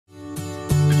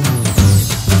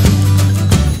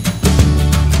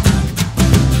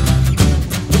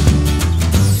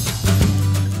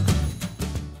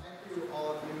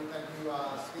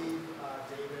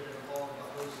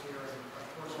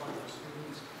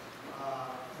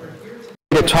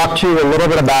to talk to you a little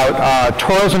bit about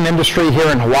tourism industry here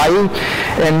in Hawaii,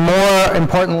 and more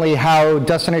importantly, how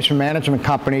destination management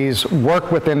companies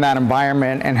work within that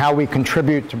environment and how we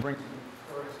contribute to bring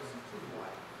tourism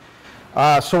to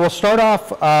Hawaii. So we'll start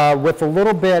off with a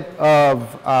little bit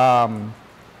of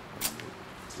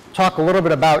talk a little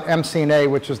bit about MC&A,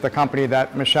 which is the company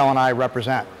that Michelle and I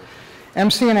represent.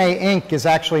 MC&A Inc. is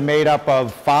actually made up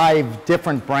of 5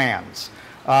 different brands.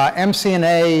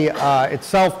 MC&A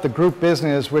itself, the group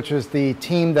business, which is the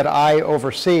team that I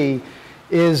oversee,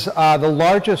 is the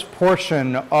largest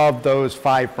portion of those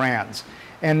 5 brands.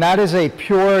 And that is a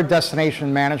pure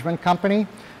destination management company,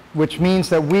 which means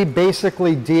that we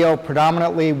basically deal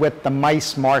predominantly with the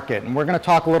MICE market. And we're going to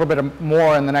talk a little bit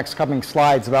more in the next coming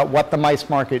slides about what the MICE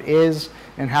market is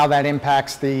and how that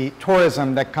impacts the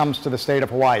tourism that comes to the state of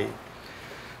Hawaii.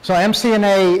 So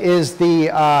MC&A is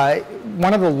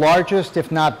one of the largest,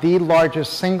 if not the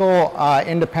largest, single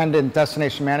independent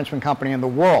destination management company in the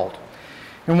world.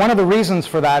 And one of the reasons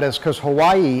for that is because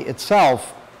Hawaii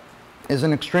itself is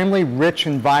an extremely rich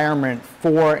environment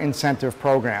for incentive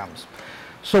programs.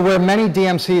 So where many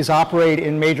DMCs operate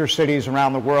in major cities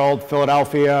around the world,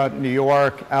 Philadelphia, New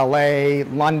York, LA,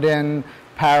 London,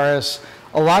 Paris,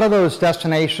 a lot of those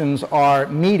destinations are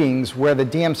meetings where the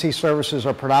DMC services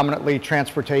are predominantly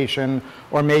transportation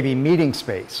or maybe meeting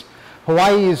space.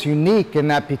 Hawaii is unique in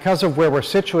that because of where we're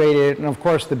situated and of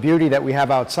course the beauty that we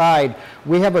have outside,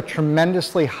 we have a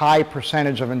tremendously high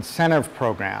percentage of incentive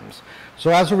programs.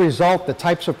 So as a result, the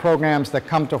types of programs that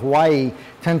come to Hawaii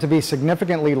tend to be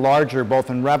significantly larger both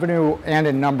in revenue and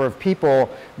in number of people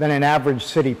than an average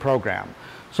city program.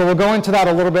 So we'll go into that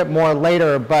a little bit more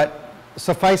later, but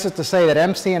suffice it to say that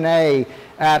MC&A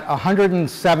at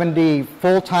 170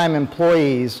 full-time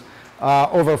employees,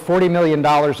 over $40 million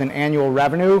in annual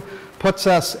revenue, puts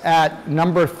us at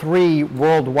number 3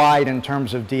 worldwide in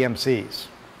terms of DMCs.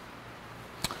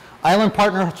 Island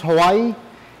Partners Hawaii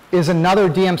is another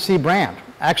DMC brand.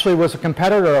 Actually was a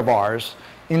competitor of ours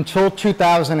until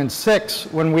 2006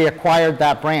 when we acquired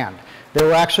that brand. They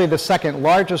were actually the 2nd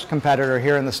largest competitor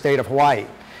here in the state of Hawaii.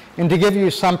 And to give you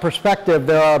some perspective,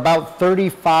 there are about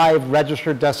 35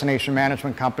 registered destination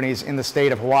management companies in the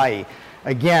state of Hawaii.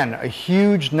 Again, a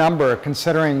huge number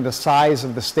considering the size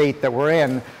of the state that we're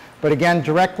in, but again,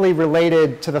 directly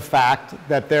related to the fact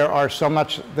that there's so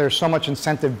much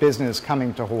incentive business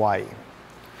coming to Hawaii.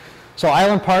 So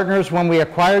Island Partners, when we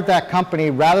acquired that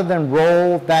company, rather than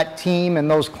roll that team and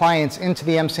those clients into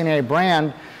the MC&A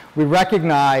brand, we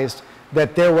recognized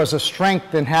that there was a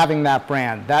strength in having that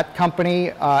brand. That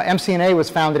company, MC&A was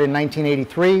founded in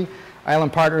 1983.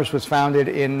 Island Partners was founded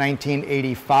in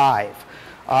 1985.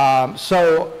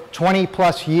 So 20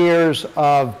 plus years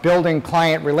of building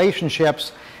client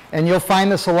relationships, and you'll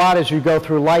find this a lot as you go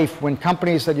through life. When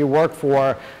companies that you work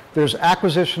for, there's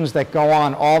acquisitions that go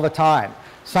on all the time.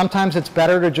 Sometimes it's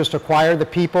better to just acquire the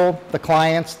people, the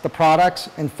clients, the products,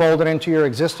 and fold it into your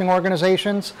existing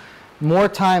organizations. More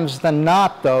times than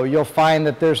not, though, you'll find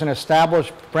that there's an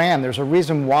established brand. There's a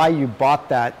reason why you bought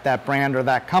that brand or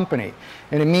that company.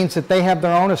 And it means that they have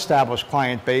their own established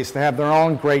client base, they have their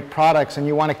own great products, and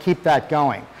you want to keep that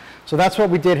going. So that's what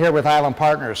we did here with Island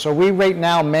Partners. So we right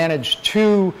now manage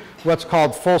 2 what's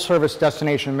called full-service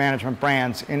destination management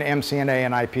brands in MC&A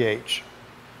and IPH.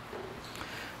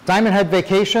 Diamond Head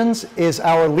Vacations is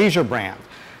our leisure brand.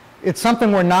 It's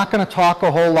something we're not going to talk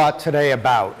a whole lot today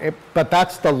about, but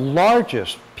that's the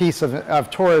largest piece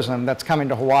of tourism that's coming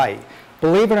to Hawaii.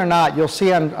 Believe it or not, you'll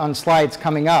see on slides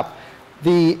coming up,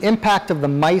 the impact of the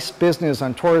MICE business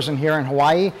on tourism here in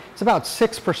Hawaii, it's about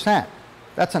 6%.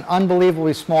 That's an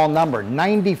unbelievably small number.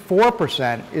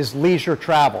 94% is leisure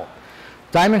travel.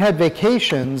 Diamond Head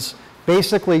Vacations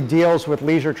basically deals with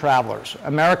leisure travelers.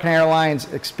 American Airlines,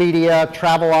 Expedia,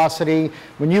 Travelocity.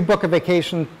 When you book a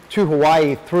vacation to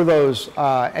Hawaii through those,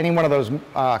 any one of those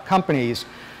companies,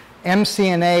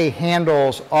 MC&A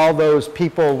handles all those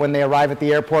people when they arrive at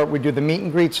the airport. We do the meet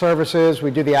and greet services.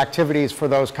 We do the activities for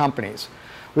those companies.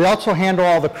 We also handle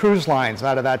all the cruise lines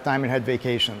out of that Diamond Head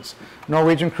Vacations.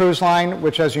 Norwegian Cruise Line,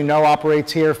 which as you know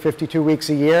operates here 52 weeks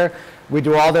a year. We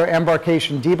do all their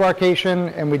embarkation,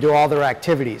 debarkation, and we do all their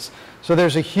activities. So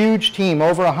there's a huge team,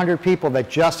 over 100 people, that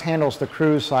just handles the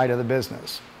cruise side of the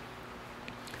business.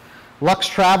 Lux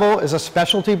Travel is a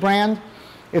specialty brand.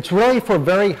 It's really for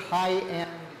very high-end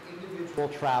individual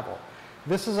travel.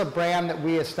 This is a brand that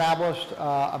we established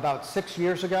about 6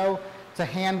 years ago to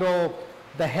handle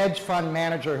the hedge fund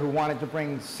manager who wanted to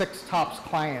bring 6 tops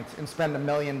clients and spend $1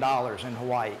 million in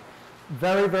Hawaii.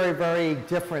 Very, very, very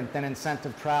different than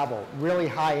incentive travel, really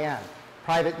high-end.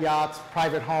 Private yachts,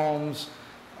 private homes,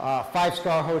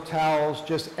 5-star hotels,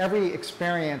 just every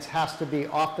experience has to be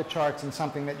off the charts and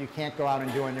something that you can't go out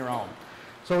and do on your own.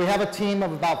 So we have a team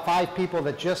of about 5 people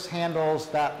that just handles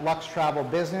that Lux Travel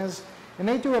business, and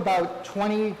they do about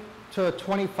 20 to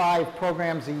 25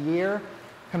 programs a year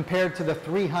compared to the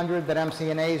 300 that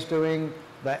MCNA is doing,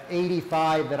 the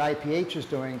 85 that IPH is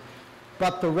doing.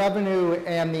 But the revenue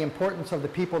and the importance of the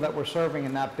people that we're serving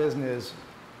in that business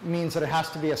means that it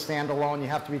has to be a standalone. You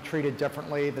have to be treated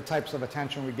differently. The types of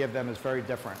attention we give them is very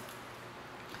different.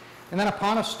 And then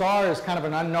Upon a Star is kind of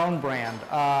an unknown brand.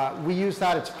 We use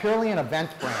that, it's purely an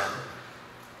event brand.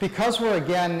 Because we're,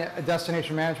 again, a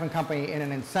destination management company in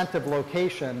an incentive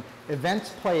location,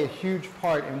 events play a huge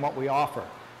part in what we offer.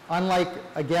 Unlike,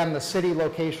 again, the city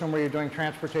location where you're doing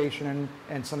transportation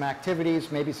and some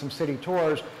activities, maybe some city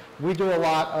tours, we do a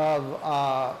lot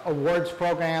of awards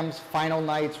programs, final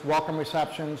nights, welcome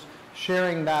receptions,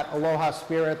 sharing that aloha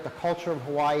spirit, the culture of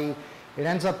Hawaii. It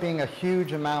ends up being a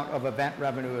huge amount of event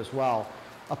revenue as well.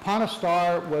 Upon a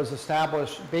Star was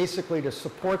established basically to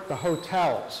support the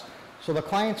hotels. So the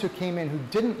clients who came in who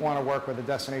didn't want to work with a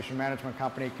destination management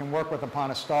company can work with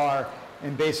Upon a Star,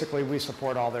 and basically we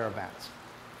support all their events.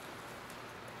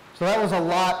 So that was a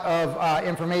lot of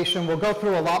information. We'll go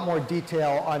through a lot more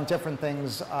detail on different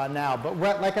things now, but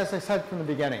like as I said from the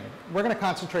beginning, we're going to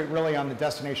concentrate really on the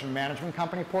destination management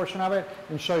company portion of it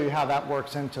and show you how that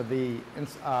works into the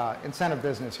incentive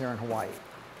business here in Hawaii.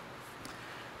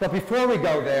 But before we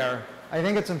go there, I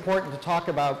think it's important to talk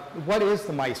about what is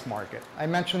the MICE market. I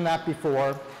mentioned that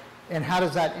before, and how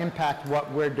does that impact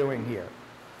what we're doing here.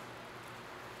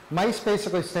 MICE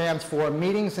basically stands for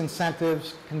Meetings,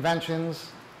 Incentives,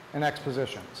 Conventions, and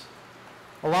Expositions.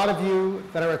 A lot of you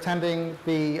that are attending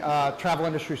the travel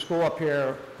industry school up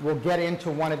here will get into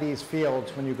one of these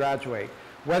fields when you graduate.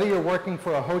 Whether you're working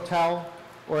for a hotel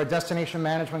or a destination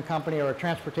management company or a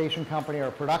transportation company or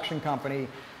a production company,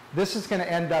 this is going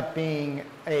to end up being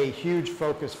a huge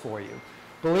focus for you.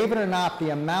 Believe it or not, the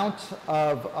amount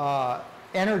of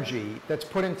energy that's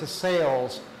put into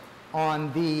sales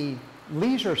on the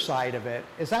leisure side of it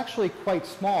is actually quite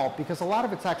small because a lot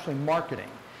of it's actually marketing.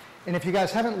 And if you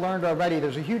guys haven't learned already,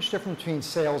 there's a huge difference between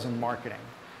sales and marketing.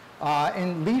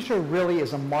 And leisure really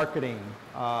is a marketing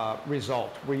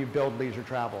result where you build leisure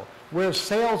travel, whereas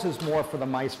sales is more for the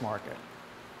MICE market.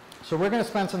 So we're going to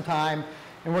spend some time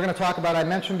and we're going to talk about, I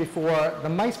mentioned before, the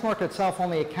MICE market itself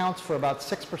only accounts for about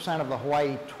 6% of the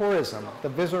Hawaii tourism, the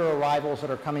visitor arrivals that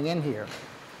are coming in here.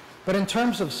 But in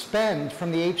terms of spend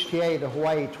from the HTA, the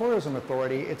Hawaii Tourism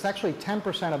Authority, it's actually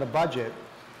 10% of the budget.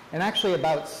 And actually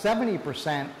about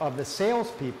 70% of the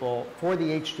salespeople for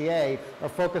the HTA are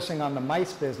focusing on the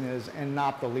MICE business and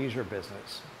not the leisure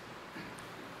business.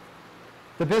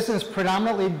 The business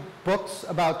predominantly books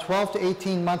about 12 to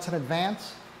 18 months in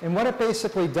advance. And what it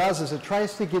basically does is it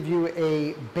tries to give you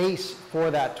a base for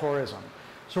that tourism.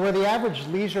 So where the average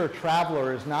leisure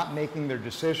traveler is not making their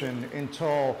decision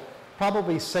until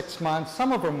probably 6 months,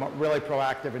 some of them are really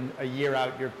proactive, and a year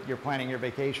out you're planning your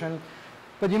vacation.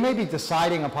 But you may be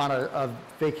deciding upon a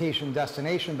vacation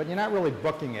destination, but you're not really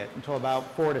booking it until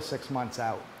about 4 to 6 months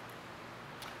out.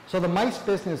 So the MICE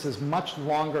business is much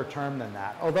longer term than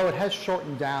that, although it has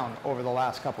shortened down over the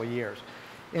last couple of years.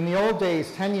 In the old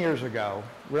days, 10 years ago,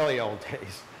 really old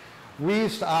days, we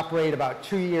used to operate about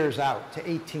 2 years out to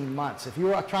 18 months. If you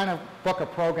were trying to book a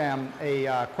program,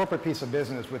 a corporate piece of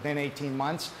business within 18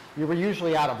 months, you were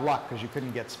usually out of luck because you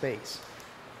couldn't get space.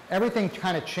 Everything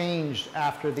kind of changed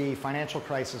after the financial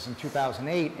crisis in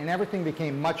 2008, and everything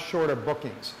became much shorter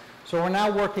bookings. So we're now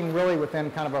working really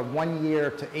within kind of a 1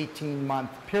 year to 18-month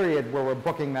period where we're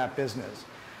booking that business.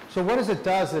 So what it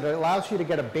does, it allows you to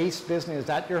get a base business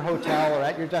at your hotel or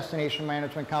at your destination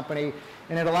management company,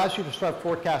 and it allows you to start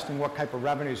forecasting what type of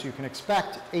revenues you can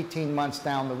expect 18 months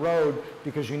down the road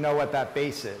because you know what that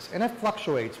base is. And it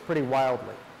fluctuates pretty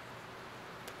wildly.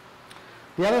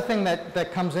 The other thing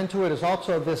that comes into it is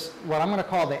also this, what I'm going to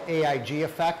call the AIG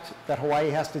effect that Hawaii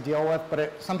has to deal with,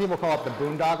 but some people call it the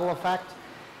boondoggle effect.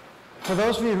 For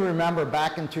those of you who remember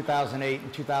back in 2008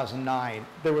 and 2009,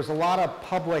 there was a lot of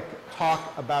public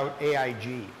talk about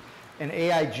AIG. And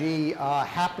AIG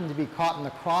happened to be caught in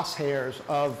the crosshairs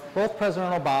of both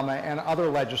President Obama and other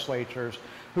legislatures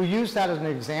who used that as an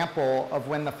example of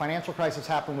when the financial crisis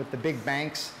happened with the big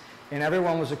banks and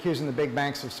everyone was accusing the big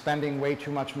banks of spending way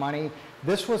too much money.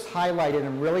 This was highlighted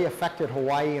and really affected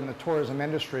Hawaii and the tourism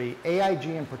industry. AIG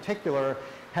in particular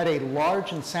had a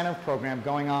large incentive program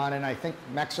going on in, I think,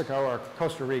 Mexico or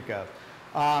Costa Rica.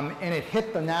 And it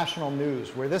hit the national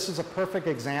news, where this is a perfect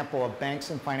example of banks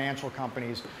and financial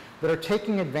companies that are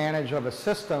taking advantage of a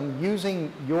system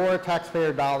using your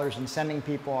taxpayer dollars and sending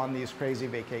people on these crazy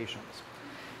vacations.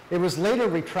 It was later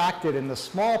retracted in the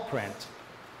small print,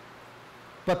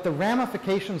 but the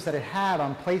ramifications that it had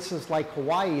on places like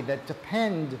Hawaii that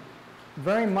depend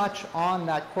very much on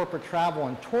that corporate travel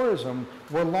and tourism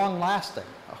were long-lasting.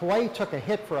 Hawaii took a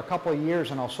hit for a couple of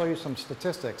years, and I'll show you some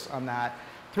statistics on that,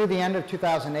 through the end of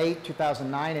 2008,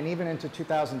 2009, and even into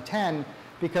 2010,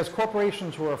 because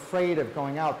corporations were afraid of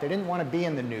going out. They didn't want to be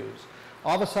in the news.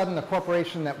 All of a sudden, the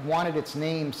corporation that wanted its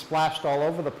name splashed all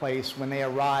over the place when they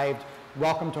arrived,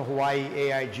 welcome to Hawaii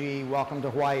AIG, welcome to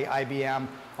Hawaii IBM.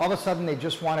 All of a sudden, they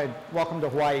just wanted welcome to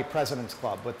Hawaii President's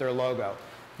Club with their logo.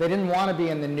 They didn't want to be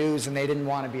in the news, and they didn't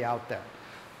want to be out there.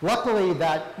 Luckily,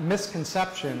 that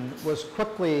misconception was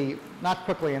not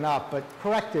quickly enough, but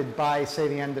corrected by, say,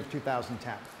 the end of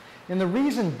 2010. And the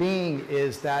reason being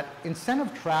is that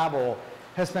incentive travel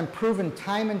has been proven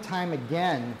time and time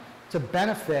again to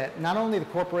benefit not only the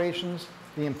corporations,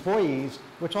 the employees,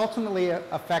 which ultimately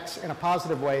affects in a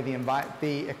positive way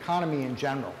the economy in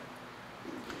general.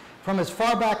 From as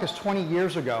far back as 20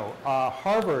 years ago,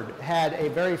 Harvard had a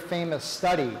very famous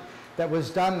study that was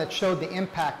done that showed the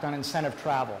impact on incentive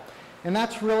travel. And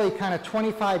that's really kind of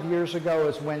 25 years ago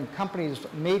is when companies,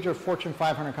 major Fortune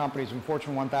 500 companies and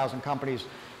Fortune 1000 companies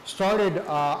started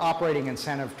operating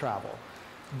incentive travel.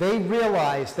 They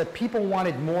realized that people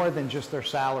wanted more than just their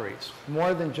salaries,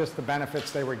 more than just the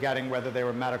benefits they were getting, whether they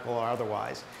were medical or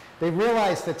otherwise. They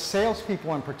realized that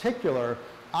salespeople in particular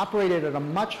operated at a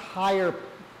much higher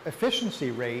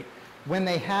efficiency rate when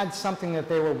they had something that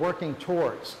they were working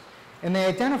towards. And they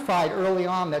identified early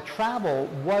on that travel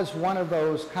was one of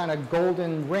those kind of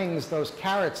golden rings, those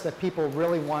carrots that people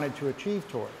really wanted to achieve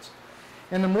towards.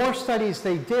 And the more studies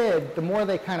they did, the more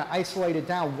they kind of isolated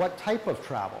down what type of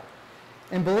travel.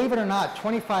 And believe it or not,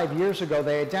 25 years ago,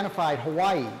 they identified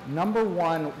Hawaii,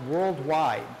 #1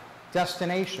 worldwide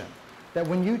destination, that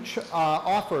when you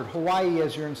offered Hawaii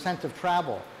as your incentive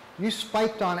travel, you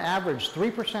spiked on average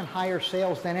 3% higher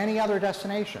sales than any other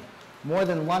destination, more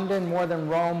than London, more than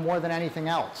Rome, more than anything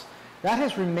else. That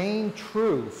has remained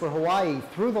true for Hawaii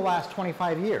through the last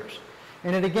 25 years.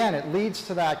 And it leads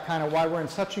to that kind of why we're in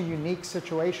such a unique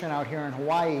situation out here in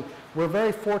Hawaii. We're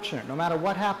very fortunate. No matter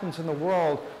what happens in the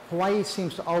world, Hawaii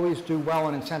seems to always do well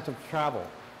in incentive travel.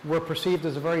 We're perceived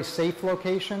as a very safe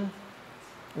location.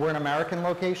 We're an American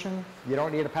location. You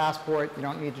don't need a passport. You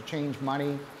don't need to change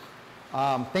money.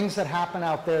 Things that happen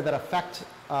out there that affect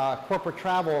corporate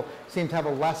travel seem to have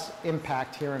a less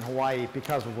impact here in Hawaii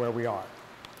because of where we are.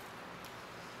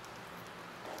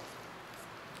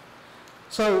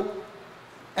 So,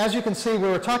 as you can see, we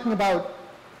were talking about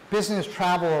business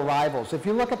travel arrivals. If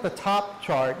you look at the top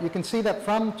chart, you can see that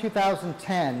from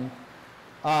 2010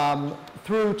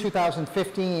 through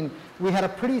 2015, we had a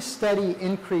pretty steady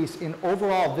increase in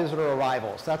overall visitor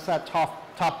arrivals. That's that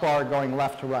top bar going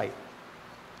left to right.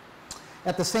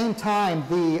 At the same time,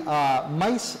 the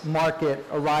MICE market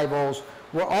arrivals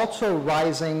were also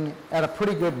rising at a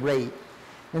pretty good rate.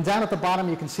 And down at the bottom,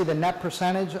 you can see the net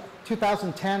percentage.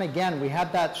 2010, again, we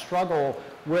had that struggle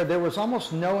where there was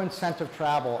almost no incentive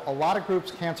travel. A lot of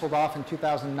groups canceled off in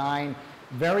 2009.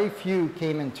 Very few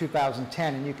came in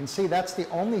 2010. And you can see that's the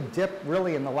only dip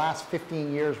really in the last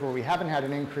 15 years where we haven't had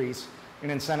an increase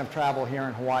in incentive travel here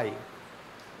in Hawaii.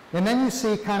 And then you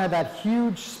see kind of that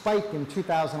huge spike in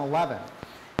 2011.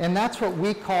 And that's what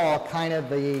we call kind of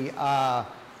the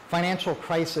financial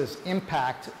crisis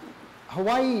impact.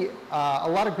 Hawaii, a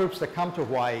lot of groups that come to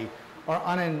Hawaii are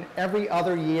on an every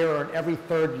other year or an every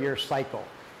third year cycle.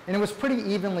 And it was pretty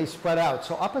evenly spread out.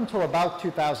 So up until about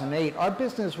 2008, our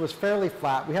business was fairly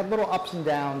flat. We had little ups and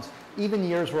downs. Even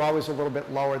years were always a little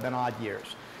bit lower than odd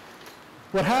years.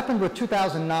 What happened with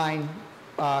 2009,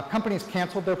 companies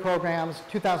canceled their programs.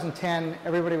 2010,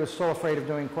 everybody was so afraid of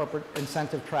doing corporate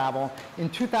incentive travel. In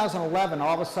 2011,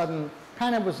 all of a sudden,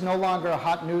 kind of was no longer a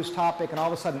hot news topic, and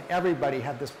all of a sudden everybody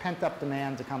had this pent-up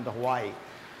demand to come to Hawaii.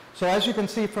 So as you can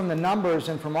see from the numbers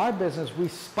and from our business, we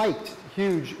spiked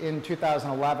huge in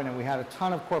 2011, and we had a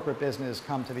ton of corporate business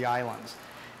come to the islands.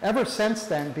 Ever since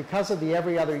then, because of the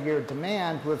every other year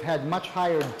demand, we've had much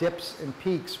higher dips and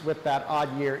peaks with that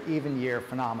odd year, even year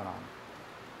phenomenon.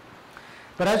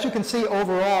 But as you can see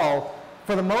overall,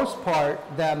 for the most part,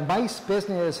 the MICE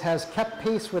business has kept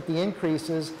pace with the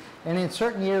increases, and in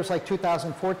certain years like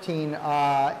 2014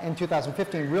 and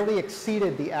 2015 really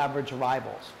exceeded the average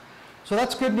arrivals. So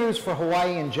that's good news for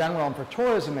Hawaii in general and for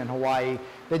tourism in Hawaii,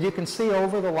 that you can see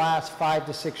over the last 5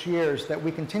 to 6 years that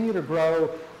we continue to grow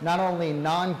not only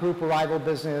non-group arrival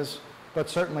business, but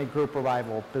certainly group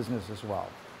arrival business as well.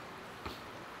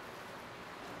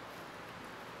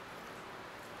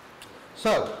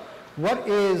 So what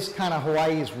is kind of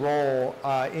Hawaii's role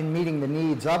in meeting the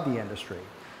needs of the industry?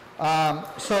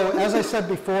 So as I said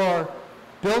before,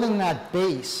 building that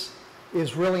base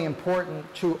is really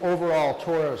important to overall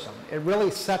tourism. It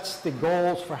really sets the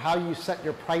goals for how you set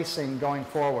your pricing going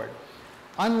forward.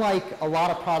 Unlike a lot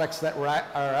of products that are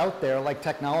out there, like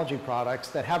technology products,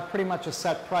 that have pretty much a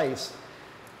set price,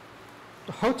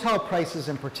 hotel prices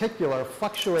in particular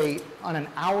fluctuate on an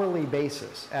hourly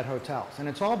basis at hotels. And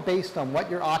it's all based on what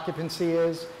your occupancy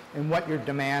is and what your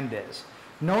demand is.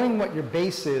 Knowing what your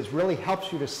base is really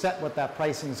helps you to set what that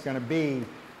pricing is going to be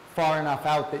far enough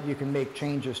out that you can make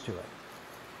changes to it.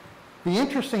 The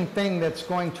interesting thing that's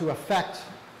going to affect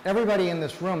everybody in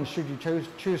this room, should you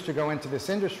choose to go into this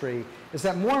industry, is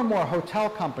that more and more hotel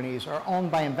companies are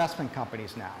owned by investment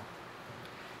companies now.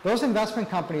 Those investment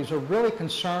companies are really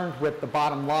concerned with the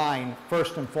bottom line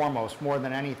first and foremost, more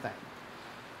than anything.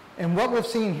 And what we've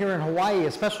seen here in Hawaii,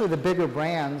 especially the bigger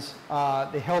brands,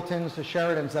 the Hiltons, the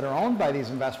Sheratons that are owned by these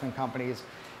investment companies,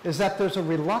 is that there's a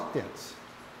reluctance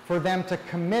for them to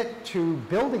commit to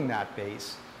building that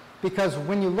base. Because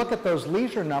when you look at those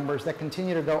leisure numbers that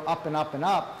continue to go up and up and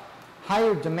up,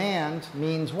 higher demand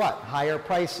means what? Higher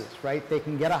prices, right? They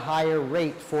can get a higher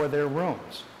rate for their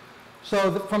rooms.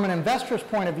 So from an investor's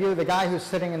point of view, the guy who's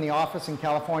sitting in the office in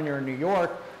California or New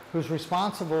York, who's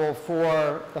responsible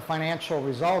for the financial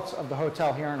results of the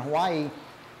hotel here in Hawaii,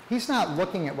 he's not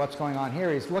looking at what's going on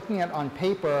here. He's looking at on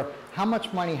paper, how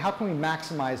much money, how can we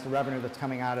maximize the revenue that's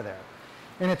coming out of there?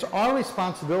 And it's our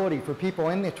responsibility for people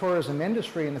in the tourism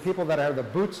industry and the people that are the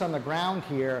boots on the ground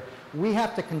here, we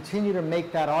have to continue to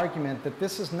make that argument that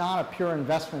this is not a pure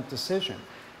investment decision.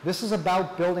 This is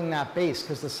about building that base,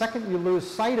 because the second you lose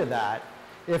sight of that,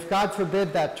 if God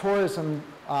forbid that tourism,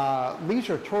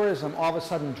 leisure tourism all of a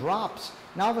sudden drops,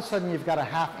 now all of a sudden you've got a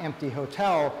half-empty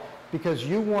hotel because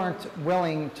you weren't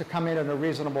willing to come in at a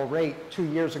reasonable rate 2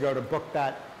 years ago to book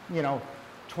that,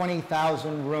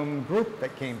 20,000 room group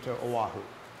that came to Oahu.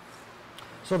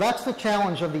 So that's the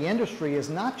challenge of the industry, is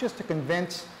not just to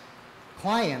convince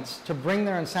clients to bring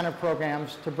their incentive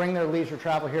programs, to bring their leisure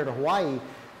travel here to Hawaii,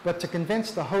 but to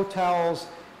convince the hotels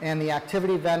and the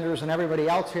activity vendors and everybody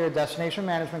else here, destination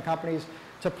management companies,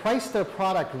 to price their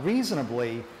product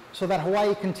reasonably so that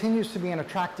Hawaii continues to be an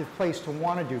attractive place to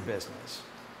want to do business.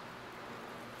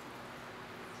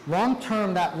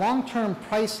 That long-term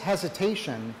price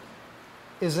hesitation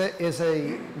is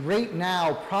right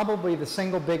now probably the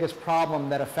single biggest problem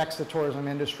that affects the tourism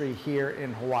industry here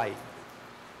in Hawaii.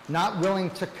 Not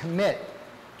willing to commit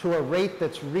to a rate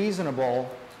that's reasonable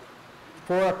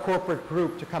for a corporate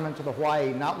group to come into the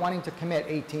Hawaii, not wanting to commit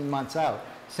 18 months out,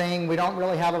 saying we don't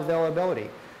really have availability.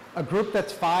 A group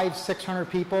that's 500, 600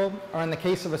 people, or in the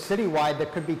case of a citywide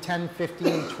that could be 10,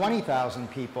 15,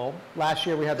 20,000 people. Last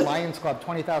year we had Lions Club,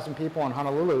 20,000 people in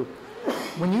Honolulu.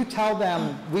 When you tell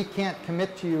them we can't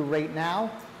commit to you right now,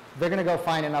 they're going to go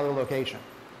find another location.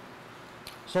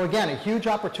 So again, a huge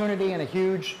opportunity and a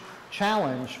huge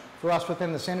challenge for us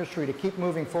within this industry to keep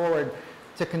moving forward,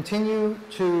 to continue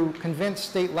to convince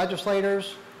state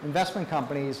legislators, investment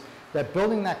companies, that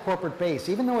building that corporate base,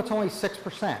 even though it's only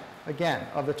 6%, again,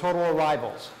 of the total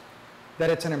arrivals, that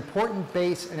it's an important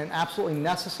base and an absolutely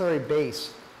necessary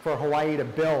base for Hawaii to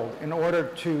build in order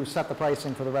to set the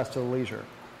pricing for the rest of the leisure.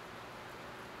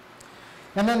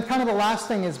 And then kind of the last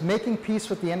thing is making peace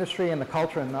with the industry and the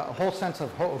culture and the whole sense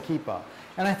of ho'okipa.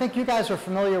 And I think you guys are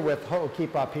familiar with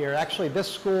ho'okipa up here. Actually,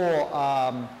 this school,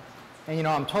 and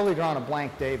I'm totally drawing a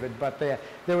blank, David, but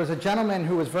there was a gentleman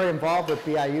who was very involved with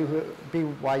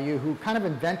BYU who kind of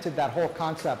invented that whole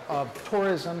concept of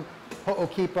tourism,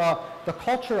 ho'okipa, the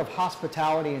culture of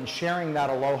hospitality and sharing that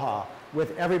aloha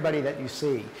with everybody that you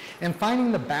see. And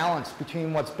finding the balance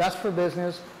between what's best for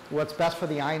business, what's best for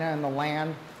the aina and the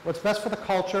land, what's best for the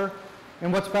culture,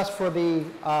 and what's best for the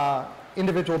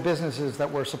individual businesses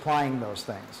that were supplying those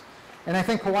things. And I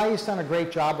think Hawaii's done a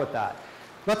great job with that.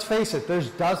 Let's face it, there's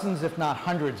dozens, if not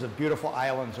hundreds, of beautiful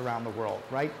islands around the world,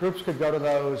 right? Groups could go to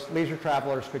those, leisure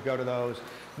travelers could go to those.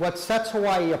 What sets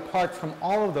Hawaii apart from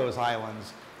all of those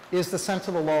islands is the sense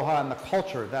of aloha and the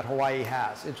culture that Hawaii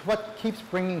has. It's what keeps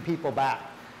bringing people back.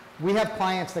 We have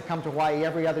clients that come to Hawaii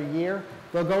every other year.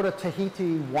 They'll go to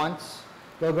Tahiti once,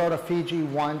 they'll go to Fiji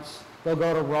once, they'll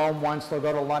go to Rome once, they'll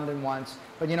go to London once.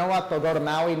 But you know what? They'll go to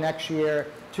Maui next year.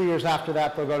 2 years after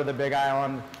that, they'll go to the Big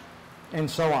Island, and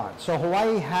so on. So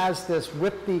Hawaii has this,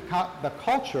 with the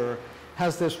culture,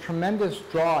 has this tremendous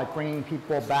draw at bringing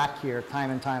people back here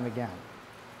time and time again.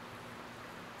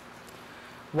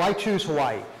 Why choose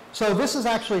Hawaii? So this is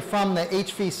actually from the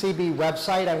HVCB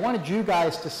website. I wanted you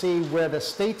guys to see where the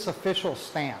state's official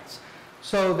stance.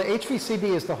 So the HVCB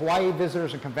is the Hawaii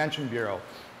Visitors and Convention Bureau.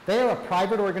 They are a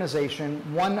private organization,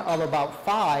 one of about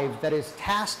 5 that is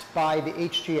tasked by the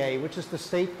HTA, which is the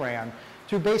state brand,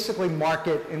 to basically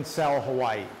market and sell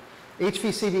Hawaii.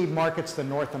 HVCD markets the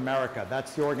North America.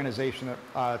 That's the organization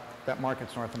that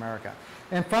markets North America.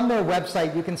 And from their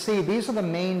website, you can see these are the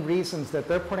main reasons that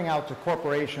they're putting out to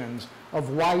corporations of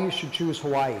why you should choose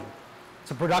Hawaii.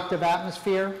 It's a productive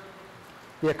atmosphere.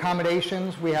 The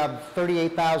accommodations, we have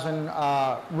 38,000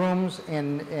 rooms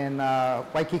in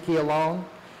Waikiki alone.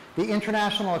 The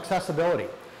international accessibility.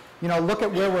 You know, look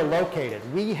at where we're located.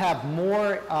 We have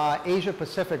more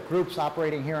Asia-Pacific groups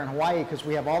operating here in Hawaii because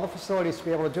we have all the facilities to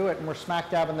be able to do it, and we're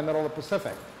smack dab in the middle of the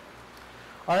Pacific.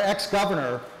 Our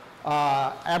ex-governor,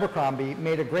 Abercrombie,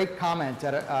 made a great comment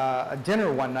at a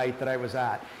dinner one night that I was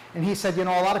at. And he said, you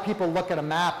know, a lot of people look at a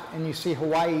map and you see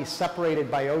Hawaii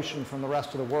separated by ocean from the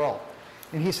rest of the world.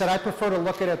 And he said, I prefer to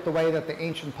look at it the way that the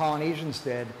ancient Polynesians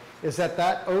did, is that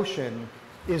that ocean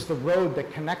is the road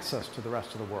that connects us to the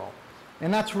rest of the world.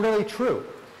 And that's really true.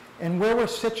 And where we're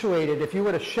situated, if you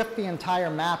were to shift the entire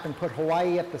map and put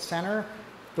Hawaii at the center,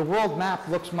 the world map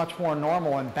looks much more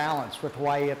normal and balanced with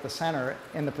Hawaii at the center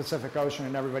in the Pacific Ocean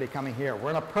and everybody coming here. We're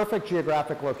in a perfect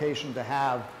geographic location to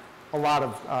have a lot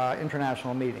of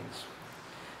international meetings.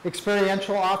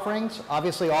 Experiential offerings,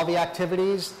 obviously all the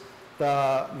activities,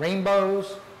 the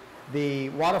rainbows, the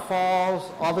waterfalls,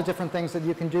 all the different things that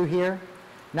you can do here.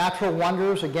 Natural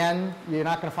wonders, again, you're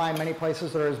not going to find many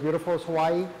places that are as beautiful as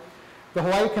Hawaii. The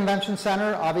Hawaii Convention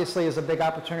Center obviously is a big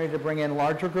opportunity to bring in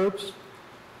larger groups.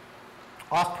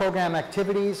 Off-program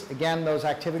activities, again, those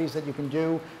activities that you can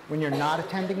do when you're not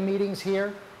attending meetings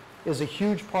here is a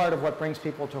huge part of what brings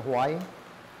people to Hawaii.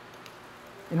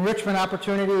 Enrichment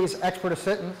opportunities, expert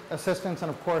assistance, and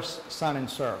of course, Sun and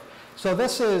Serve. So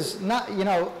this is not, you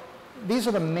know, these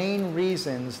are the main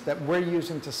reasons that we're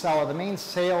using to sell, the main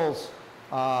sales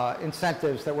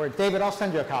incentives that we're, David, I'll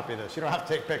send you a copy of this. You don't have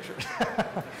to take pictures.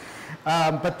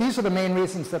 But these are the main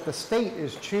reasons that the state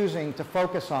is choosing to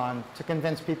focus on to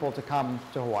convince people to come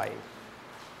to Hawaii.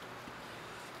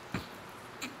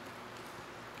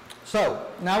 So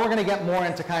now we're going to get more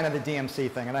into kind of the DMC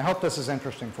thing, and I hope this is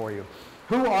interesting for you.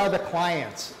 Who are the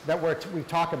clients that we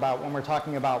talk about when we're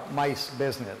talking about MICE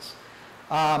business?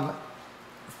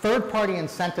 Third-party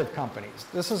incentive companies.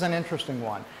 This is an interesting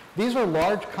one. These are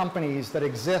large companies that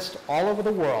exist all over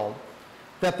the world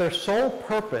that their sole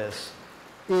purpose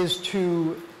is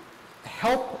to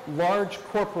help large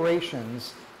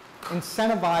corporations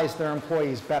incentivize their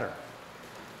employees better.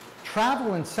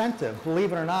 Travel incentive,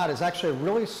 believe it or not, is actually a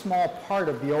really small part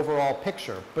of the overall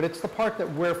picture, but it's the part that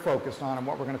we're focused on and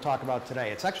what we're going to talk about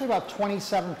today. It's actually about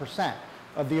 27%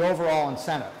 of the overall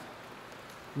incentive.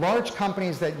 Large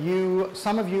companies that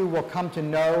some of you will come to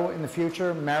know in the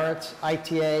future, Meritz,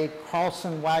 ITA,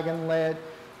 Carlson Wagonlit,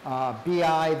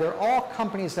 BI, they're all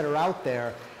companies that are out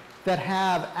there that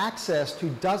have access to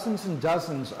dozens and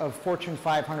dozens of Fortune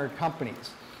 500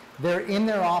 companies. They're in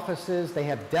their offices, they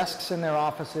have desks in their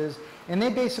offices, and they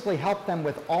basically help them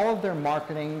with all of their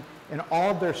marketing and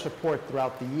all of their support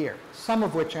throughout the year, some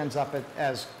of which ends up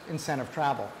as incentive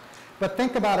travel. But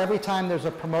think about every time there's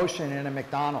a promotion in a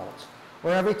McDonald's,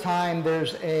 or every time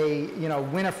there's a, you know,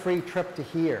 win a free trip to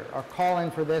here, or call in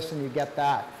for this and you get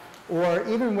that. Or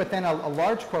even within a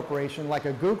large corporation like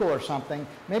a Google or something,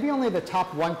 maybe only the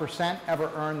top 1%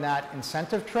 ever earn that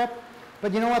incentive trip.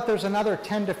 But you know what? There's another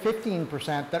 10 to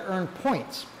 15% that earn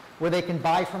points where they can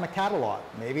buy from a catalog.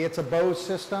 Maybe it's a Bose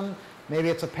system, maybe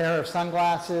it's a pair of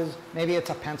sunglasses, maybe it's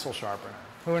a pencil sharpener.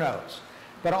 Who knows?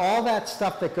 But all that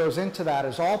stuff that goes into that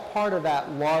is all part of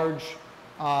that large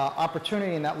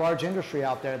opportunity in that large industry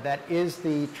out there that is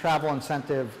the travel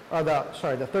incentive, or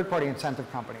the third-party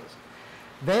incentive companies.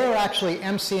 They are actually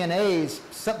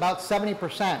MCNAs, about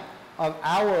 70% of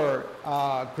our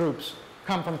groups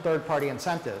come from third-party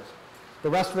incentives. The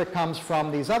rest of it comes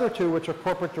from these other two, which are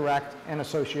corporate direct and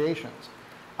associations.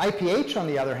 IPH, on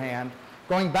the other hand,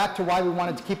 going back to why we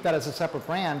wanted to keep that as a separate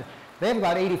brand, they have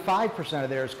about 85% of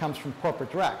theirs comes from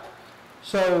corporate direct.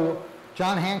 So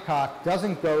John Hancock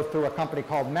doesn't go through a company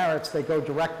called Meritz, they go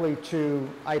directly to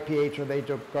IPH or they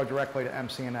go directly to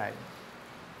MCNA.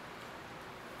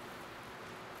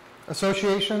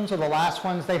 Associations are the last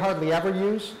ones. They hardly ever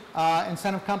use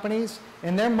incentive companies,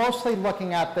 and they're mostly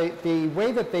looking at the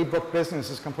way that they book business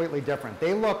is completely different.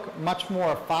 They look much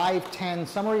more 5, 10,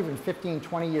 some are even 15,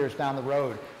 20 years down the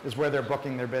road is where they're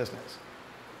booking their business.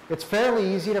 It's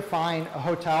fairly easy to find a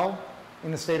hotel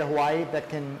in the state of Hawaii that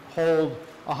can hold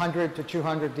 100 to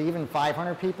 200 to even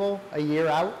 500 people a year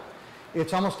out.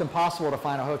 It's almost impossible to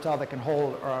find a hotel that can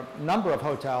hold, or a number of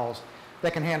hotels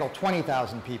that can handle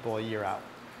 20,000 people a year out.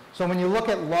 So when you look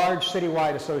at large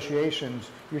citywide associations,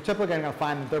 you're typically going to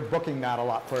find that they're booking that a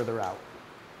lot further out.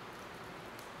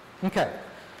 Okay.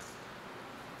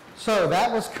 So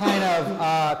that was kind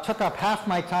of, took up half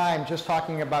my time just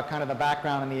talking about kind of the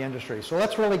background in the industry. So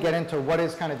let's really get into what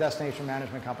is kind of destination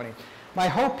management company. My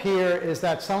hope here is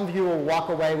that some of you will walk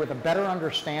away with a better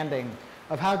understanding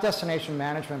of how destination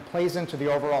management plays into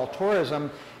the overall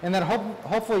tourism, and that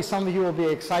hopefully some of you will be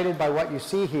excited by what you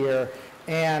see here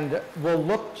and will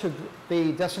look to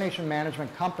the destination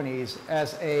management companies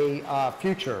as a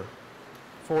future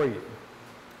for you.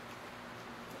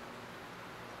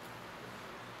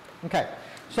 Okay,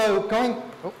 so going,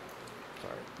 oh,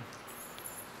 sorry.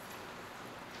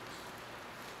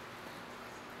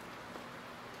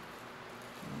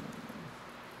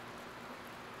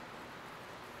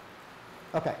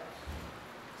 Okay,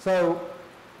 so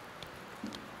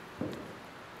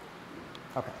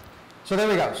there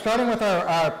we go. Starting with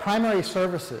our primary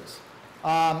services.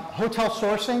 Hotel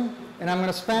sourcing, and I'm going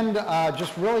to spend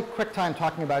just really quick time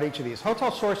talking about each of these. Hotel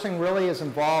sourcing really is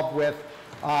involved with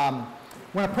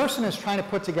when a person is trying to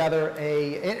put together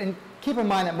and keep in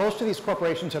mind that most of these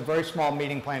corporations have very small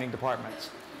meeting planning departments.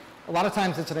 A lot of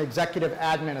times it's an executive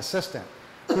admin assistant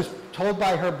who's told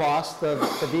by her boss, the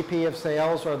VP of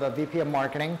sales or the VP of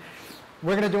marketing,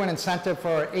 we're going to do an incentive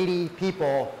for 80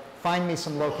 people, find me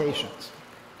some locations.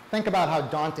 Think about how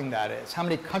daunting that is, how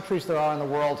many countries there are in the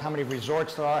world, how many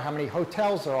resorts there are, how many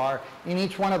hotels there are in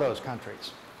each one of those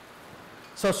countries.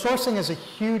 So sourcing is a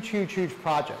huge, huge, huge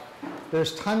project.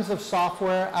 There's tons of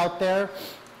software out there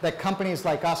that companies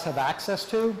like us have access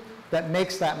to that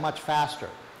makes that much faster.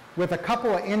 With a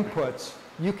couple of inputs,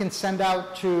 you can send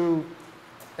out to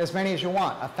as many as you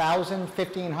want, 1,000,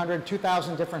 1,500,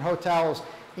 2,000 different hotels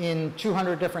in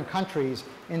 200 different countries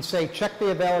and say, check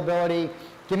the availability,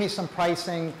 give me some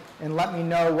pricing, and let me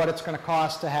know what it's going to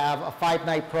cost to have a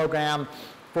 5-night program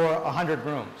for 100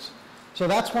 rooms. So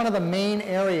that's one of the main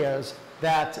areas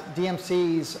that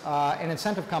DMCs and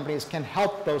incentive companies can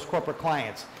help those corporate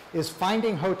clients, is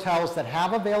finding hotels that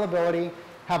have availability,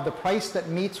 have the price that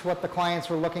meets what the clients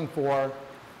are looking for,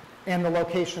 and the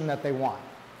location that they want.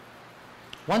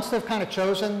 Once they've kind of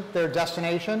chosen their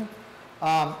destination,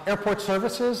 airport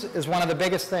services is one of the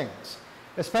biggest things,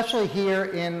 especially here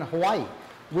in Hawaii.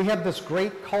 We have this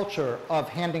great culture of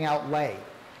handing out lei.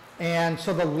 And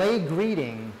so the lei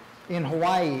greeting in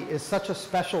Hawaii is such a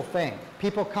special thing.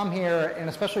 People come here, and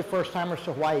especially first-timers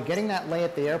to Hawaii, getting that lei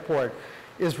at the airport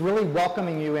is really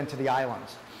welcoming you into the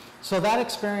islands. So that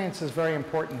experience is very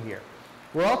important here.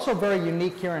 We're also very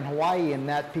unique here in Hawaii in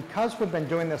that because we've been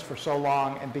doing this for so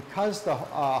long and because the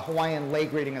Hawaiian lei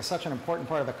greeting is such an important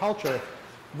part of the culture,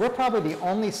 we're probably the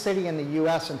only city in the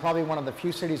US and probably one of the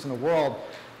few cities in the world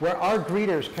where our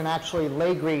greeters can actually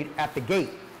lei greet at the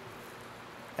gate.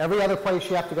 Every other place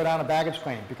you have to go down a baggage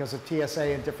claim because of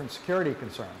TSA and different security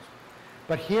concerns.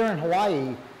 But here in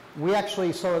Hawaii, we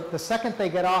actually, so the second they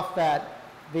get off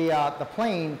the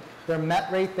plane, they're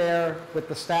met right there with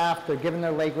the staff, they're given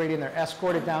their lei greeting, they're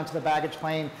escorted down to the baggage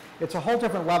claim. It's a whole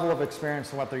different level of experience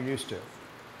than what they're used to.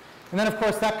 And then of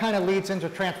course that kind of leads into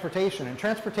transportation. And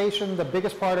transportation, the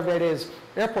biggest part of it is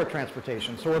airport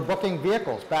transportation. So we're booking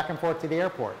vehicles back and forth to the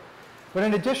airport. But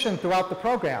in addition, throughout the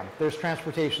program, there's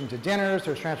transportation to dinners,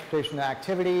 there's transportation to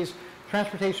activities.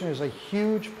 Transportation is a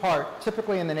huge part,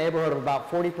 typically in the neighborhood of about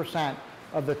 40%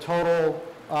 of the total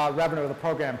revenue of the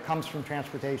program comes from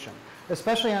transportation,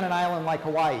 especially on an island like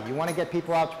Hawaii. You want to get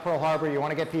people out to Pearl Harbor, you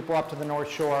want to get people up to the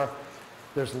North Shore.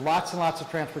 There's lots and lots of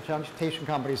transportation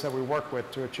companies that we work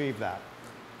with to achieve that.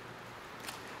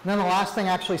 And then the last thing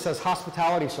actually says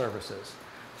hospitality services.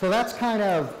 So that's kind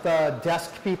of the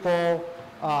desk people,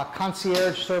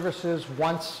 concierge services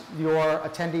once your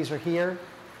attendees are here.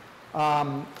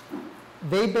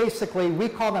 They basically, we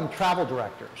call them travel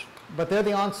directors, but they're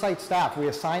the on-site staff. We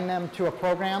assign them to a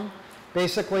program.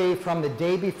 Basically from the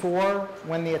day before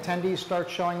when the attendees start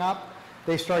showing up,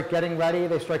 they start getting ready,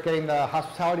 they start getting the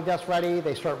hospitality desk ready,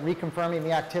 they start reconfirming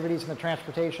the activities and the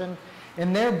transportation,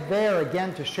 and they're there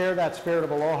again to share that spirit of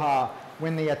aloha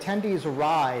when the attendees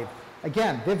arrive.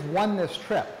 Again, they've won this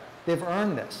trip, they've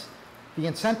earned this. The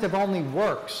incentive only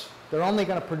works, they're only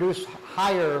going to produce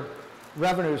higher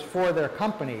revenues for their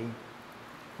company,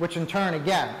 which in turn,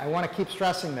 again, I want to keep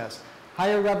stressing this,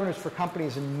 higher revenues for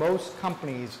companies in most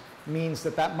companies means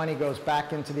that that money goes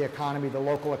back into the economy, the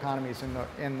local economies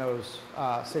in those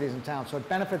cities and towns. So it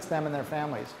benefits them and their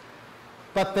families.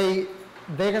 But they're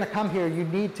going to come here, you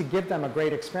need to give them a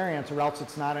great experience or else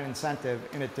it's not an incentive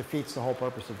and it defeats the whole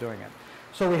purpose of doing it.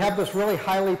 So we have this really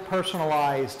highly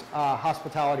personalized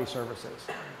hospitality services.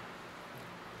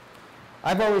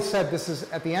 I've always said this is,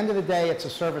 at the end of the day, it's a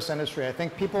service industry. I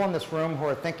think people in this room who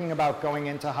are thinking about going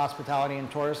into hospitality and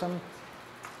tourism,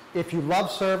 if you love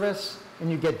service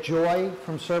and you get joy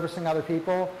from servicing other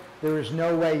people, there is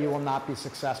no way you will not be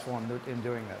successful in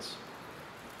doing this.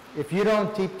 If you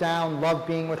don't deep down love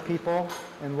being with people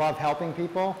and love helping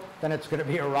people, then it's going to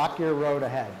be a rockier road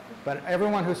ahead. But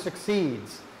everyone who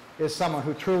succeeds is someone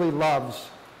who truly loves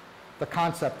the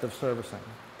concept of servicing.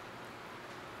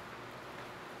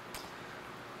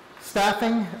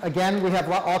 Staffing, again, we have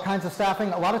all kinds of staffing.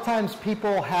 A lot of times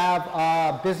people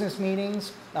have business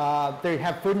meetings. They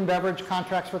have food and beverage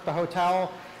contracts with the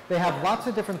hotel. They have lots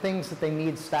of different things that they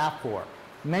need staff for.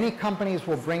 Many companies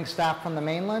will bring staff from the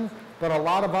mainland, but a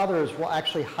lot of others will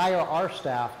actually hire our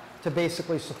staff to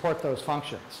basically support those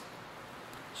functions.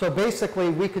 So basically,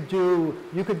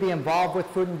 you could be involved with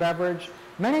food and beverage.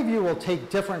 Many of you will take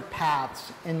different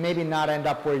paths and maybe not end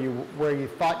up where you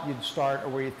thought you'd start or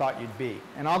where you thought you'd be.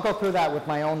 And I'll go through that with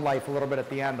my own life a little bit at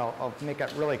the end. I'll make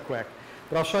it really quick.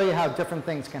 But I'll show you how different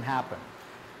things can happen.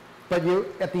 But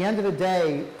at the end of the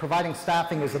day, providing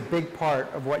staffing is a big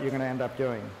part of what you're going to end up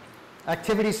doing.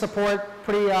 Activity support,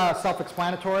 pretty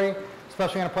self-explanatory,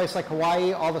 especially in a place like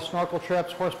Hawaii. All the snorkel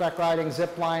trips, horseback riding,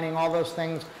 zip lining, all those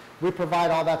things. We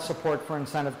provide all that support for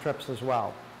incentive trips as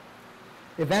well.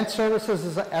 Event services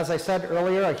is, as I said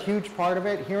earlier, a huge part of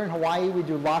it. Here in Hawaii, we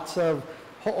do lots of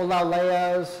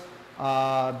ho'olauleas,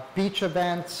 beach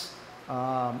events,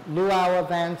 luau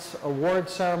events, award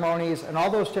ceremonies, and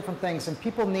all those different things. And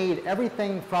people need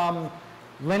everything from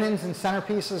linens and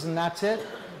centerpieces, and that's it,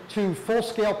 to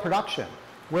full-scale production,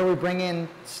 where we bring in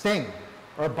Sting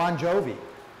or Bon Jovi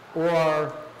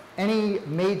or any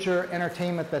major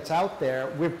entertainment that's out there,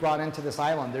 we've brought into this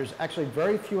island. There's actually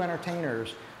very few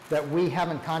entertainers that we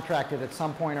haven't contracted at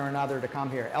some point or another to come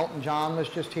here. Elton John was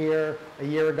just here a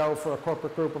year ago for a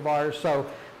corporate group of ours. So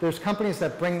there's companies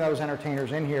that bring those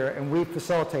entertainers in here, and we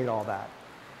facilitate all that.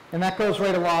 And that goes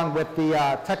right along with the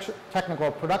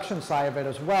technical production side of it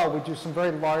as well. We do some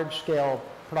very large-scale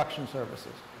production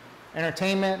services.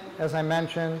 Entertainment, as I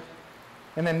mentioned,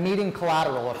 and then meeting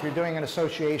collateral if you're doing an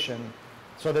association.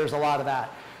 So there's a lot of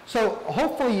that. So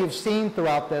hopefully you've seen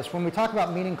throughout this, when we talk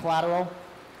about meeting collateral,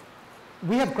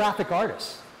 we have graphic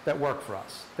artists that work for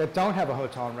us that don't have a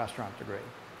hotel and restaurant degree.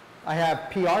 I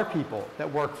have PR people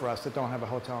that work for us that don't have a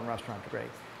hotel and restaurant degree.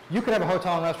 You could have a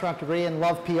hotel and restaurant degree and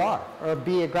love PR or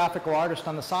be a graphical artist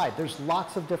on the side. There's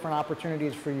lots of different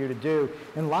opportunities for you to do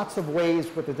and lots of ways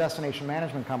with the destination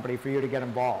management company for you to get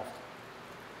involved.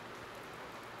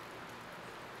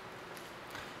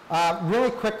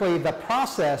 Really quickly, the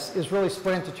process is really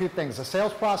split into two things, a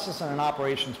sales process and an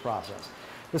operations process.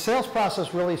 The sales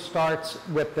process really starts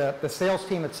with the sales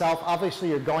team itself. Obviously,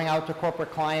 you're going out to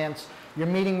corporate clients. You're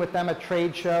meeting with them at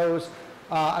trade shows.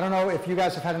 I don't know if you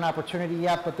guys have had an opportunity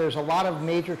yet, but there's a lot of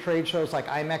major trade shows like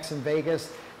IMEX in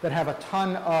Vegas that have a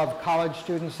ton of college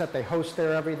students that they host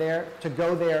there every day to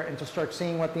go there and to start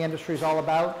seeing what the industry is all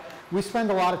about. We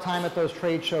spend a lot of time at those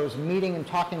trade shows meeting and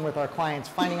talking with our clients,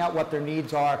 finding out what their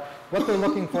needs are, what they're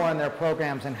looking for in their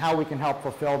programs, and how we can help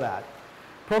fulfill that.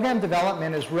 Program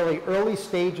development is really early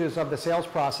stages of the sales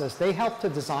process. They help to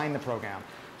design the program.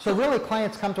 So really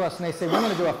clients come to us and they say, we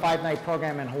want to do a 5-night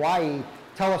program in Hawaii.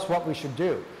 Tell us what we should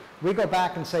do. We go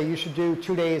back and say, you should do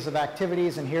 2 days of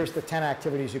activities and here's the 10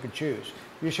 activities you could choose.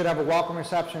 You should have a welcome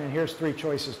reception and here's 3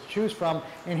 choices to choose from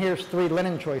and here's 3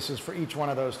 linen choices for each one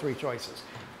of those 3 choices.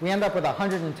 We end up with a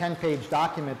 110-page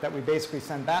document that we basically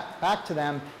send back to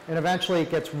them, and eventually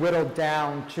it gets whittled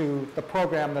down to the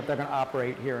program that they're going to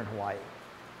operate here in Hawaii.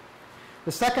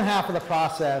 The second half of the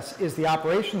process is the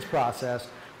operations process,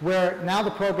 where now the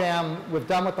program, we've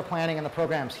done with the planning and the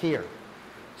program's here.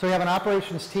 So we have an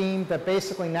operations team that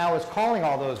basically now is calling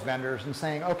all those vendors and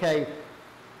saying, okay,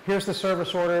 here's the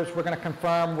service orders, we're going to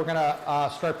confirm, we're going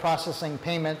to start processing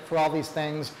payment for all these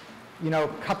things, you know,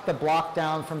 cut the block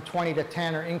down from 20 to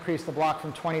 10 or increase the block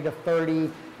from 20 to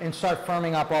 30 and start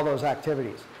firming up all those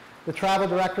activities. The travel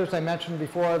directors I mentioned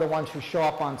before are the ones who show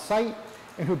up on site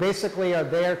and who basically are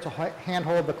there to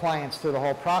handhold the clients through the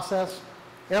whole process.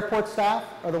 Airport staff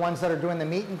are the ones that are doing the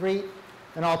meet and greet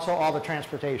and also all the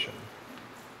transportation.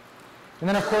 And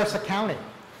then of course accounting.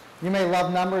 You may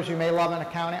love numbers, you may love an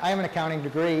accounting. I have an accounting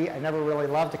degree. I never really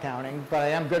loved accounting, but I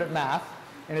am good at math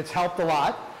and it's helped a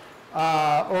lot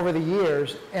over the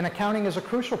years, and accounting is a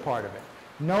crucial part of it.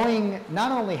 Knowing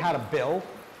not only how to bill,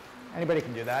 anybody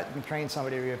can do that, you can train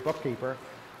somebody to be a bookkeeper,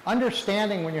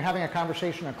 understanding when you're having a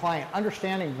conversation with a client,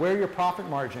 understanding where your profit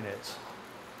margin is,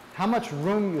 how much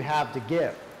room you have to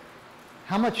give,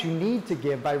 how much you need to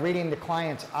give by reading the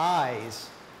client's eyes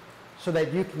so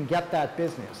that you can get that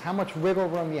business, how much wiggle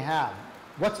room you have,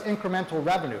 What's incremental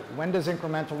revenue? When does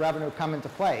incremental revenue come into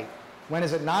play? When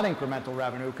is it not incremental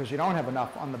revenue because you don't have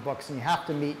enough on the books and you have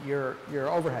to meet your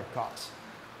overhead costs?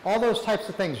 All those types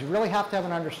of things. You really have to have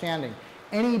an understanding.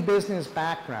 Any business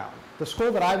background. The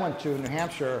school that I went to in New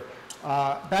Hampshire,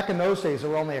 back in those days, there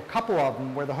were only a couple of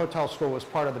them where the hotel school was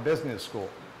part of the business school.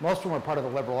 Most of them were part of the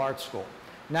liberal arts school.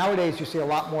 Nowadays, you see a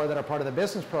lot more that are part of the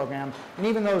business program, and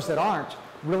even those that aren't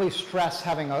really stress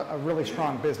having a really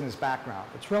strong business background.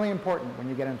 It's really important when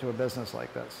you get into a business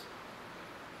like this.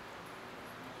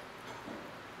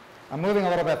 I'm moving a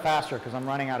little bit faster because I'm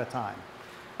running out of time.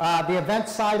 The event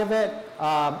side of it,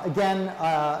 again,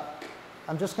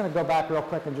 I'm just going to go back real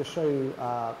quick and just show you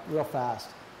real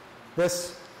fast.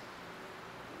 The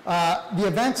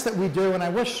events that we do, and I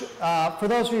wish, for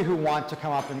those of you who want to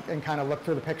come up and kind of look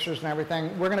through the pictures and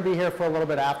everything, we're going to be here for a little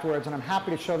bit afterwards, and I'm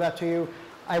happy to show that to you.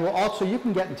 I will also, you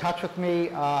can get in touch with me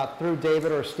through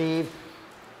David or Steve.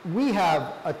 We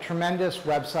have a tremendous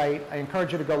website. I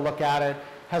encourage you to go look at it.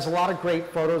 Has a lot of great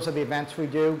photos of the events we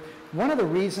do. One of the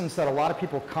reasons that a lot of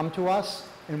people come to us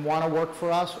and want to work for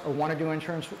us or want to do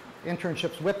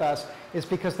internships with us is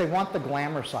because they want the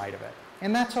glamour side of it.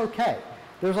 And that's okay.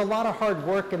 There's a lot of hard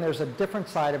work and there's a different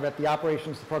side of it, the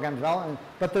operations, the program development,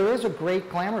 but there is a great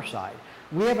glamour side.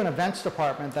 We have an events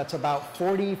department that's about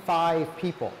 45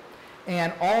 people.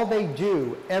 And all they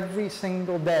do every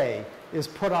single day is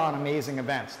put on amazing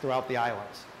events throughout the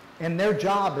islands. And their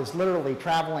job is literally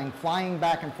traveling, flying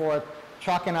back and forth,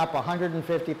 chalking up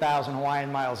 150,000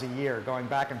 Hawaiian miles a year, going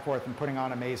back and forth and putting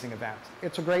on amazing events.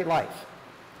 It's a great life.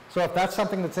 So if that's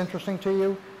something that's interesting to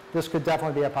you, this could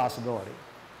definitely be a possibility.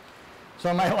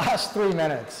 So in my last 3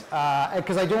 minutes,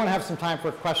 because I do want to have some time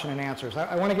for question and answers,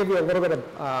 I want to give you a little bit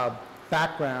of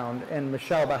background and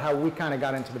Michelle about how we kind of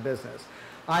got into the business.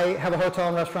 I have a hotel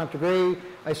and restaurant degree.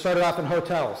 I started off in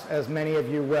hotels, as many of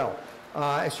you will.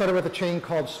 I started with a chain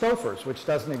called Stouffer's, which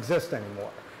doesn't exist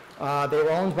anymore. They were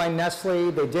owned by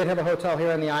Nestle. They did have a hotel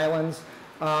here in the islands.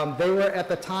 They were at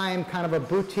the time kind of a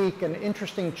boutique and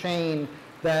interesting chain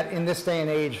that in this day and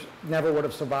age never would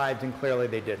have survived, and clearly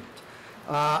they didn't.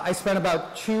 I spent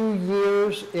about 2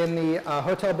 years in the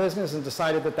hotel business and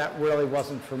decided that that really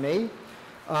wasn't for me.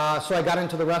 So I got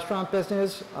into the restaurant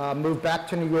business, moved back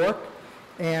to New York,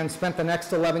 and spent the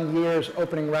next 11 years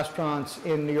opening restaurants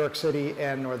in New York City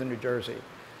and northern New Jersey.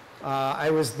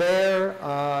 I was there,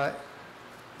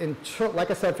 like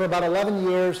I said, for about 11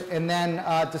 years, and then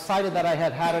decided that I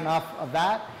had had enough of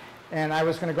that, and I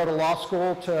was going to go to law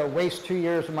school to waste 2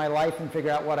 years of my life and figure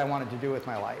out what I wanted to do with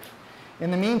my life. In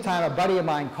the meantime, a buddy of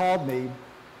mine called me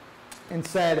and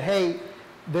said, hey,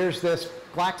 there's this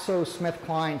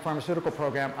GlaxoSmithKline pharmaceutical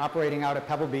program operating out at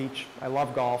Pebble Beach. I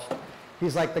love golf.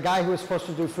 He's like, the guy who was supposed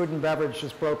to do food and beverage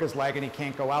just broke his leg and he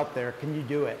can't go out there. Can you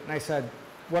do it? And I said,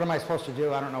 what am I supposed to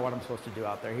do? I don't know what I'm supposed to do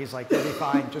out there. He's like, you'll be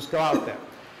fine, just go out there.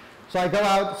 So I go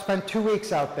out, spend 2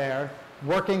 weeks out there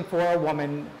working for a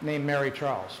woman named Mary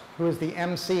Charles, who is the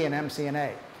MC in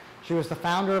MC&A. She was the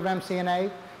founder of MC&A.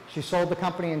 She sold the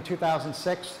company in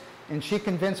 2006, and she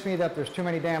convinced me that there's too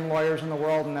many damn lawyers in the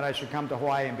world and that I should come to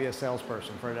Hawaii and be a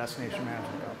salesperson for a destination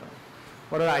management company.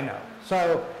 What did I know?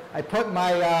 So I put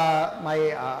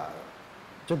my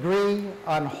degree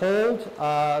on hold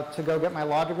to go get my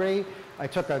law degree. I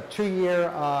took a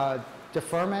 2-year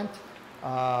deferment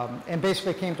and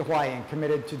basically came to Hawaii and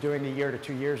committed to doing 1 year to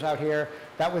 2 years out here.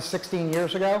 That was 16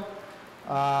 years ago,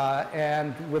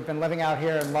 and we've been living out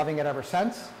here and loving it ever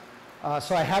since.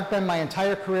 So I have been, my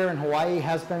entire career in Hawaii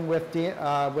has been with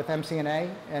MC&A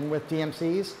and with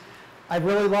DMCs. I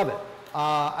really love it.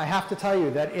 I have to tell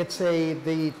you that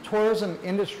the tourism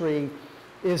industry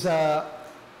is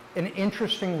an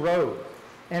interesting road.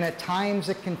 And at times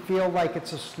it can feel like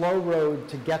it's a slow road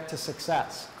to get to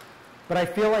success. But I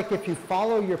feel like if you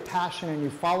follow your passion and you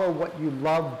follow what you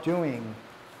love doing,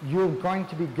 you're going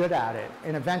to be good at it.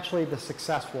 And eventually the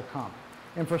success will come.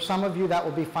 And for some of you that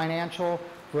will be financial.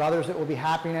 For others, it will be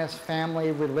happiness,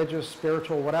 family, religious,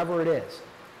 spiritual, whatever it is.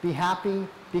 Be happy,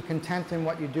 be content in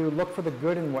what you do, look for the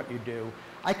good in what you do.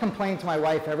 I complain to my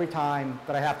wife every time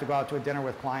that I have to go out to a dinner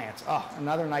with clients. Oh,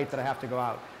 another night that I have to go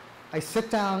out. I sit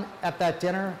down at that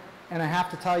dinner, and I have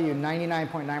to tell you,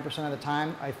 99.9% of the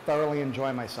time, I thoroughly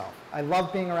enjoy myself. I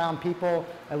love being around people.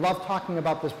 I love talking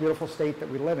about this beautiful state that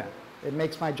we live in. It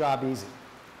makes my job easy.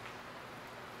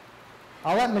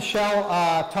 I'll let Michelle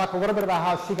talk a little bit about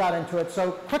how she got into it.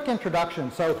 So quick introduction.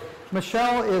 So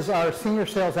Michelle is our senior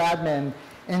sales admin,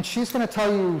 and she's going to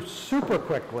tell you super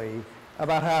quickly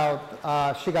about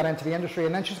how she got into the industry,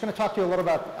 and then she's going to talk to you a little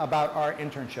bit about our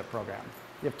internship program.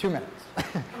 You have 2 minutes.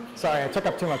 Okay. Sorry, I took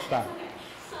up too much time. Okay.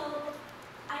 So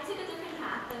I took a different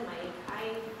path than Mike.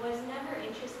 I was never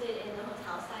interested in the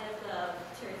hotel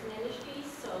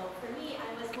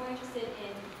interested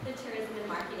in the tourism and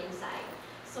marketing side.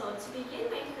 So to begin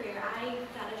my career, I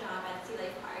got a job at Sea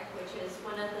Life Park, which is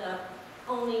one of the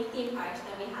only theme parks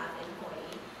that we have in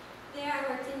Hawaii. There I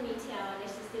worked in retail and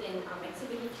assisted in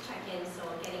activity check-ins, so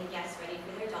getting guests ready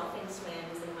for their dolphin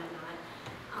swims and whatnot.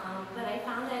 But I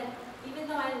found that even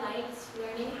though I liked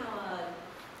learning how a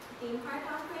theme park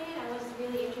operated, I was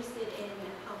really interested in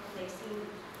how seeing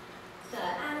the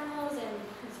animals and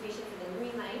conservation for the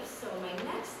marine life. So my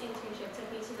next internship took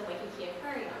me to the Waikiki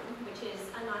Aquarium, which is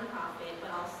a nonprofit but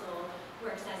also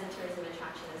works as a tourism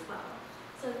attraction as well.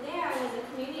 So there I was a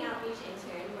community outreach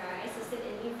intern where I assisted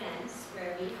in events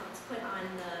where we helped put on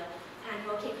the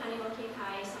annual Keikani no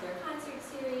Keikai summer concert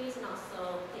series and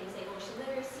also things like Ocean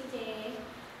Literacy Day.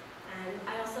 And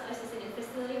I also assisted in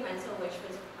facility rental, which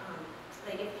was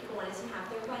like if people wanted to have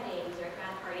their weddings or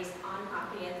grad parties on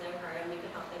property at the aquarium, we could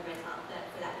help them rent out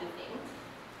for that evening.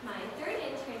 My third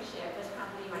internship was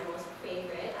probably my most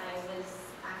favorite. I was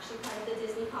actually part of the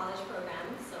Disney College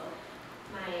program. So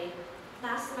my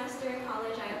last semester in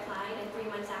college, I applied, and 3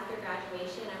 months after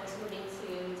graduation, I was moving to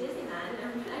Disneyland,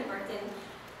 and I worked in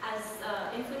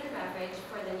food and beverage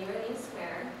for the New Orleans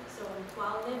Square. So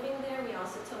while living there, we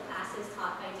also took classes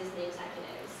taught by Disney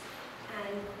executives.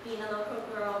 And being a local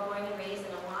girl, born and raised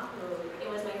in Oahu,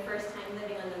 it was my first time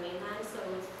living on the mainland, so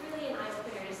it was really an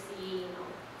eye-opener to see,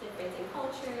 difference in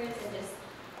cultures and just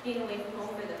being away from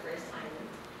home for the first time.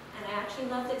 And I actually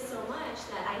loved it so much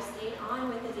that I stayed on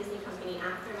with the Disney company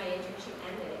after my internship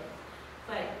ended.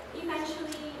 But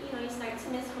eventually, you start to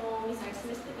miss home, you start to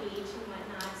miss the beach and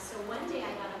whatnot. So one day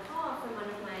I got a call from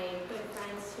one of my good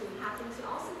friends who happened to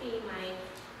also be my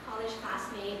college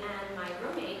classmate and my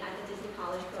roommate at the Disney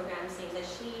College program, saying that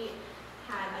she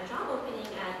had a job opening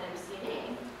at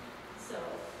MCNA. So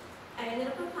I ended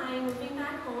up applying, moving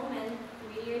back home, and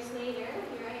 3 years later,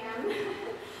 here I am,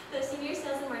 the Senior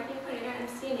Sales and Marketing Coordinator at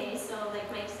MCNA. So like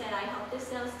Mike said, I helped the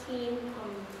sales team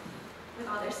with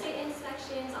all their site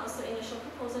inspections, also initial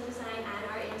proposal design, and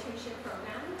our internship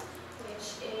program,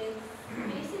 which is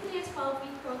basically a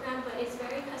 12-week program, but it's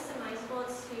very customizable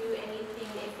to anything.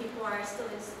 If people are still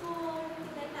in school,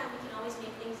 anything like that, we can always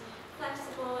make things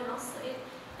flexible, and also it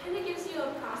kind of gives you a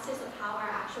process of how our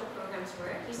actual programs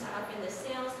work. You start off in the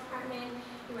sales department,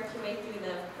 you work your way through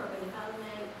the program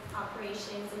development,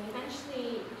 operations, and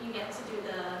eventually you get to do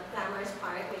the glamorous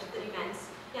part, which the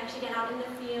events. You actually get out in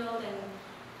the field and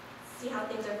see how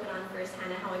things are put on firsthand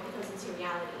and how it becomes into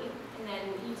reality. And then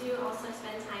you do also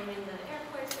spend time in the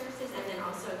airport services and then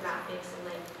also graphics,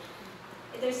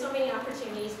 and there's so many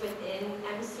opportunities within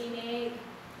MCNA.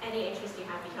 Any interest you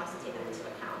have, you can also take them into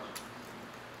account.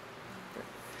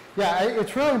 Yeah,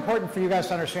 it's really important for you guys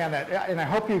to understand that, and I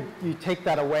hope you take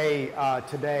that away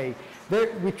today.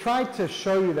 We tried to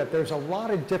show you that there's a lot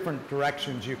of different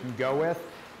directions you can go with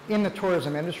in the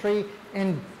tourism industry,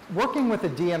 and working with a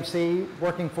DMC,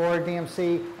 working for a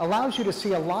DMC, allows you to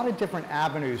see a lot of different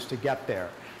avenues to get there.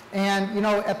 And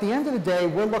at the end of the day,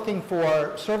 we're looking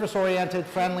for service-oriented,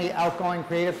 friendly, outgoing,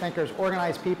 creative thinkers,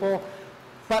 organized people.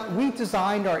 But we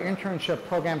designed our internship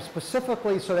program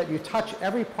specifically so that you touch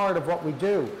every part of what we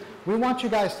do. We want you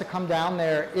guys to come down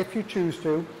there, if you choose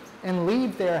to, and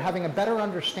leave there having a better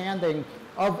understanding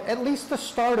of at least the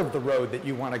start of the road that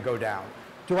you want to go down.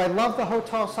 Do I love the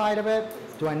hotel side of it?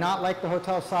 Do I not like the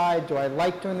hotel side? Do I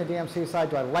like doing the DMC side?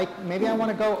 Do I like, maybe I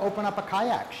want to go open up a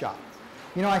kayak shop.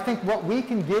 I think what we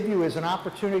can give you is an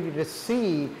opportunity to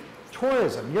see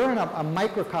tourism. You're in a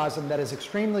microcosm that is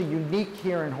extremely unique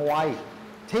here in Hawaii.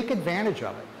 Take advantage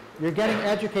of it. You're getting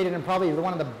educated in probably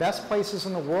one of the best places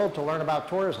in the world to learn about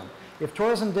tourism. If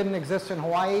tourism didn't exist in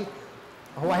Hawaii,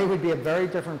 Hawaii would be a very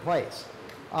different place.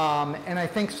 And I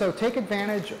think so take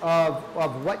advantage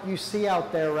of what you see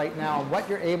out there right now, what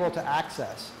you're able to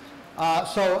access.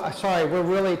 Sorry, we're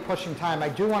really pushing time. I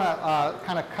do want to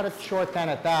kind of cut it short then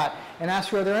at that and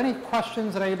ask you, are there any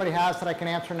questions that anybody has that I can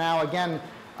answer now? Again,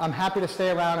 I'm happy to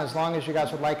stay around as long as you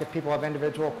guys would like if people have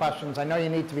individual questions. I know you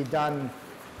need to be done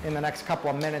in the next couple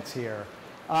of minutes here.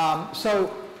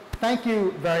 So thank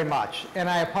you very much. And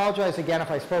I apologize again if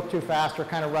I spoke too fast or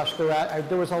kind of rushed through it.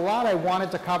 There was a lot I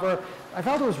wanted to cover. I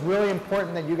felt it was really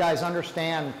important that you guys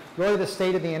understand really the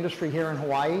state of the industry here in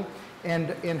Hawaii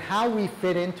and in how we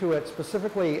fit into it,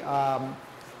 specifically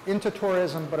into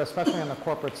tourism, but especially on the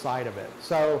corporate side of it.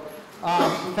 So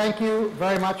thank you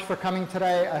very much for coming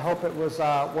today. I hope it was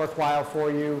worthwhile for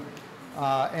you.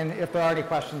 And if there are any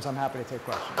questions, I'm happy to take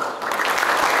questions.